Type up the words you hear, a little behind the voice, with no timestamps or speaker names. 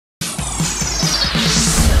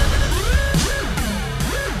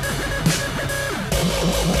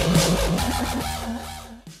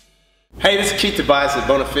Hey, this is Keith Tobias at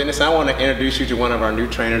BONA Fitness. I want to introduce you to one of our new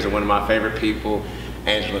trainers and one of my favorite people,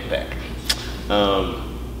 Angela Beck.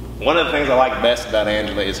 One of the things I like best about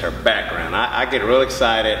Angela is her background. I get real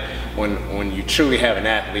excited when you truly have an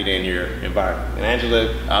athlete in your environment. And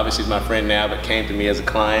Angela obviously is my friend now, but came to me as a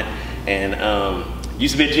client and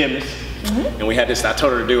used to be a gymnast. And we had this, I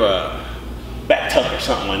told her to do a back tuck or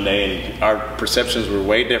something one day, and our perceptions were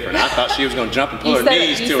way different. I thought she was going to jump and pull her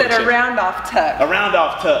knees to her chest. You said a round off tuck. A round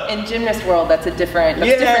off tuck. In gymnast world, that's different than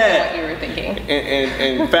what you were thinking.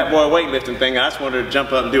 And fat boy weightlifting thing, I just wanted her to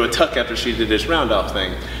jump up and do a tuck after she did this round off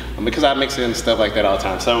thing. Because I mix in stuff like that all the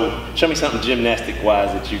time. So show me something gymnastic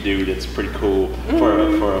wise that you do that's pretty cool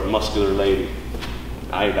for a muscular lady.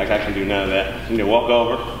 I can do none of that. You know, walk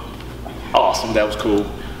over. Awesome, that was cool.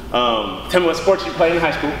 Tell me what sports you played in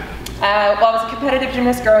high school. Well, I was a competitive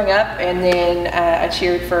gymnast growing up, and then I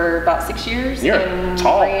cheered for about 6 years. You're and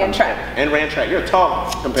tall. Ran track. And ran track. You're a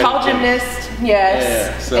tall competitive Tall gymnast, yes.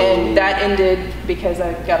 Yeah, so and that ended because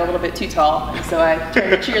I got a little bit too tall. And so I turned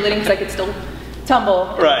to cheerleading because I could still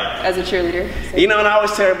tumble as a cheerleader. So. You know, and I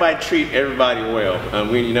always tell everybody, treat everybody well.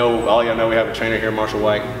 You know, all y'all know we have a trainer here, Marshall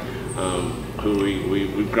White, who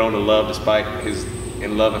we've grown to love despite his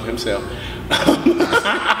in love of himself.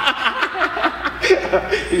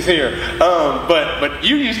 He's here. But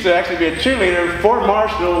you used to actually be a cheerleader for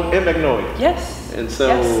Marshall in McNoy. Yes. And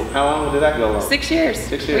so how long did that go on? 6 years.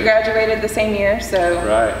 6 years. We graduated the same year, so.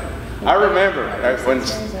 Right. I remember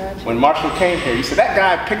when Marshall came here, you said, that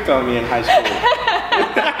guy picked on me in high school.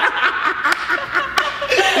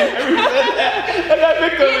 That guy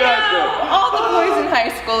picked on me in high school. All the boys in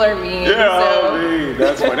high school are mean. Yeah, so mean.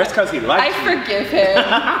 That's why. That's because he likes you. I forgive him.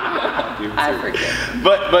 I forgive him.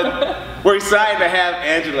 But we're excited to have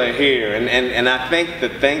Angela here, and I think the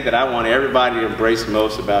thing that I want everybody to embrace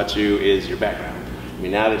most about you is your background. I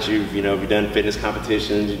mean, now that you've done fitness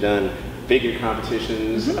competitions, you've done figure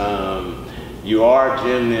competitions, you are a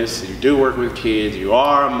gymnast, you do work with kids, you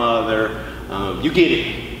are a mother, you get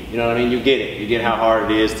it. You know what I mean? You get it. You get how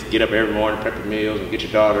hard it is to get up every morning, prep your meals, and get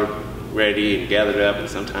your daughter ready and gathered up. And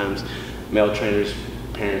sometimes male trainers,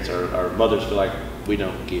 parents, or mothers feel like we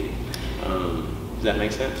don't get it. Does that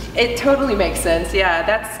make sense? It totally makes sense, yeah.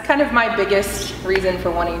 That's kind of my biggest reason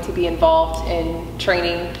for wanting to be involved in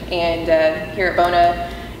training and here at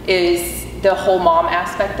BONA is the whole mom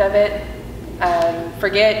aspect of it.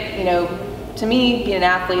 Forget, to me, being an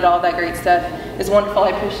athlete, all that great stuff is wonderful. I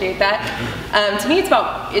appreciate that. To me,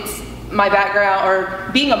 it's my background,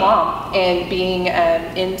 or being a mom and being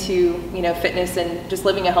into fitness and just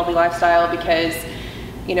living a healthy lifestyle. Because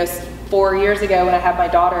 4 years ago when I had my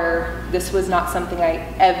daughter, this was not something I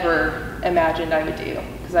ever imagined I would do.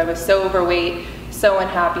 Because I was so overweight, so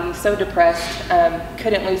unhappy, so depressed.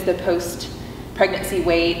 Couldn't lose the post-pregnancy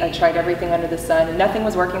weight. I tried everything under the sun, and nothing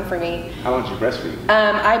was working for me. How long did you breastfeed?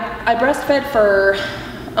 I breastfed for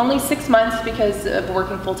only 6 months because of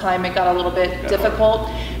working full-time. It got a little bit difficult.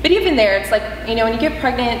 But even there, it's like, when you get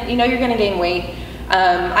pregnant, you're going to gain weight.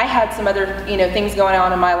 I had some other, things going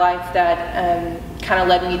on in my life that kind of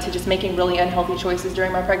led me to just making really unhealthy choices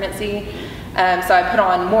during my pregnancy. So I put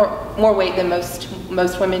on more weight than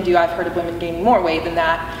most women do. I've heard of women gaining more weight than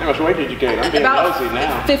that. How much weight did you gain? I'm being nosy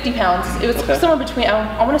now. 50 pounds. It was somewhere between,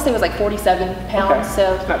 I want to say it was like 47 pounds.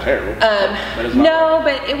 So it's not terrible. No,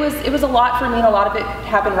 but it was a lot for me, and a lot of it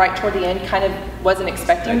happened right toward the end. Kind of wasn't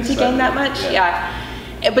expecting to gain that much.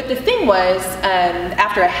 Yeah. But the thing was,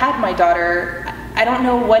 after I had my daughter, I don't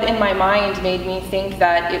know what in my mind made me think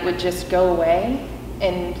that it would just go away.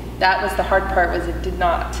 And that was the hard part, was it did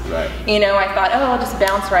not. Right. I thought, oh, I'll just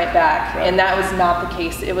bounce right back. Right. And that was not the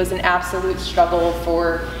case. It was an absolute struggle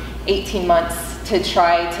for 18 months to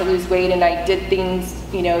try to lose weight. And I did things,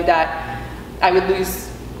 that I would lose,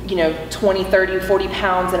 20, 30, 40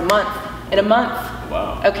 pounds in a month.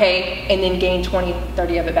 Wow. Okay, and then gain 20,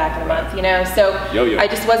 30 of it back in a month, So I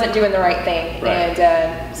just wasn't doing the right thing. Right.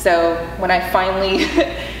 And so when I finally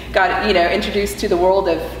got introduced to the world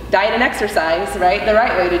of diet and exercise, right, the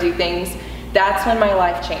right way to do things, that's when my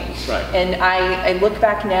life changed. Right. And I look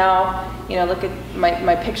back now, look at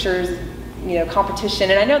my pictures, competition,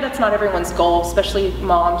 and I know that's not everyone's goal, especially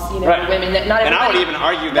moms, women. Not everybody. And I would even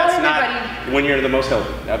argue that's not when you're the most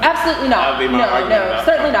healthy. Absolutely not. That would be my argument. No,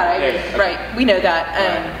 certainly not. I agree. Right, we know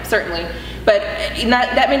that, certainly. But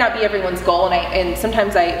that may not be everyone's goal, and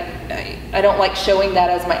sometimes I don't like showing that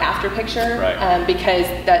as my after picture, because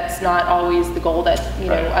that's not always the goal. That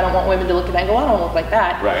I don't want women to look at that and go, I don't look like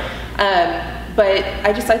that. Right. But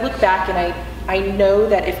I look back and I know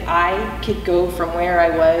that if I could go from where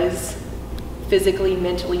I was physically,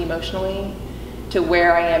 mentally, emotionally to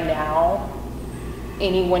where I am now,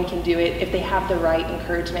 anyone can do it if they have the right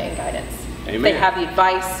encouragement and guidance. Amen. If they have the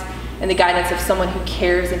advice and the guidance of someone who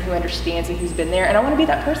cares and who understands and who's been there. And I want to be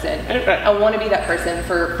that person. Right. I want to be that person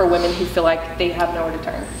for women who feel like they have nowhere to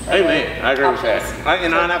turn. Amen. I agree with that.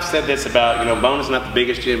 And I've said this about, BONA's not the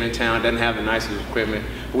biggest gym in town, doesn't have the nicest equipment,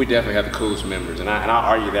 but we definitely have the coolest members. And I'll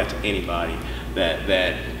argue that to anybody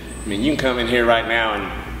that you can come in here right now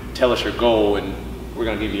and tell us your goal, and we're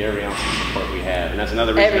going to give you every ounce of support we have. And that's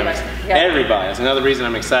another reason everybody. That's another reason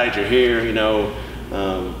I'm excited you're here,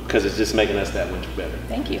 because it's just making us that much better.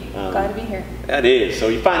 Thank you. Glad to be here. That is. So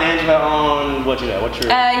you find Angela on what's your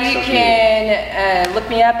you can look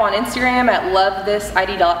me up on Instagram at Love This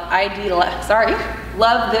ID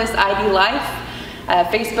Life.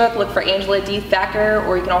 Facebook, look for Angela D. Thacker,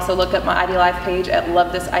 or you can also look up my ID Life page at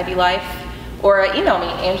Love This ID Life, or email me,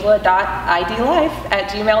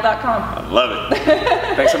 angela.idlife@gmail.com. I love it.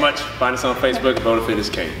 Thanks so much. Find us on Facebook, BONA Fitness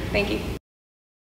K. Thank you.